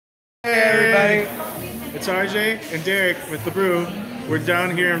Hey everybody, it's RJ and Derek with The Brew. We're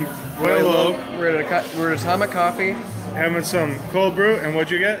down here in Royal Oak. We're at Atomic Coffee. Having some cold brew, and what'd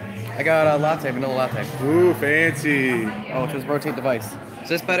you get? I got a latte, vanilla latte. Ooh, fancy. Oh, just rotate device. Is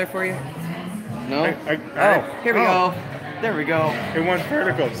this better for you? No? Here we oh, go. There we go. It went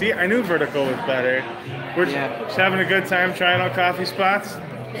vertical. See, I knew vertical was better. We're just having a good time trying out coffee spots.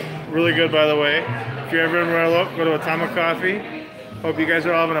 Really good, by the way. If you're ever in Royal Oak, go to Atomic Coffee. Hope you guys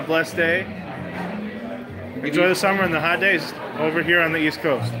are all having a blessed day. Enjoy the summer and the hot days over here on the East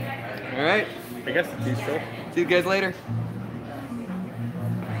Coast. All right. I guess it's East Coast. See you guys later.